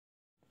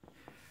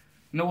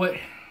You know what?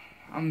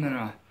 I'm in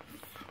a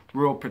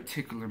real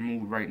particular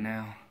mood right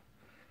now.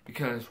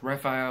 Because,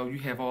 Raphael, you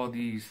have all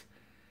these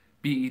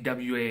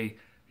BEWA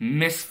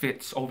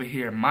misfits over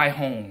here in my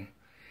home,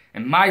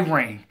 in my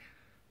reign,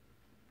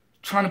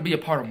 trying to be a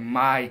part of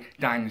my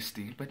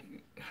dynasty. But,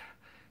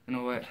 you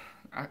know what?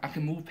 I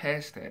can move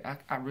past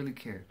that. I really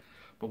can.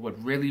 But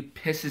what really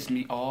pisses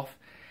me off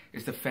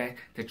is the fact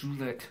that you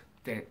let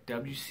that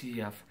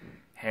WCF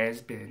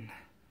has-been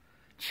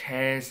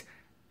Chaz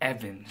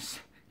Evans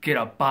get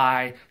a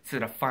bye to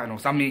the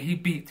finals. I mean, he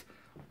beat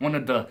one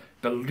of the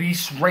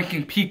least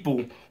ranking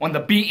people on the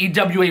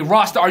BEWA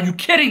roster. Are you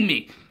kidding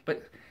me?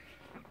 But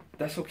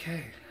that's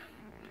okay,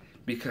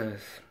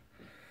 because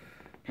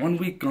 1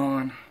 week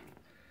gone,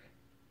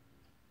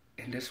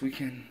 and this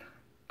weekend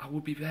I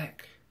will be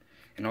back,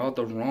 and all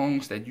the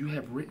wrongs that you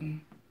have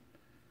written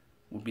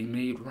will be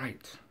made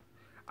right.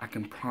 I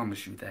can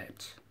promise you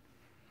that.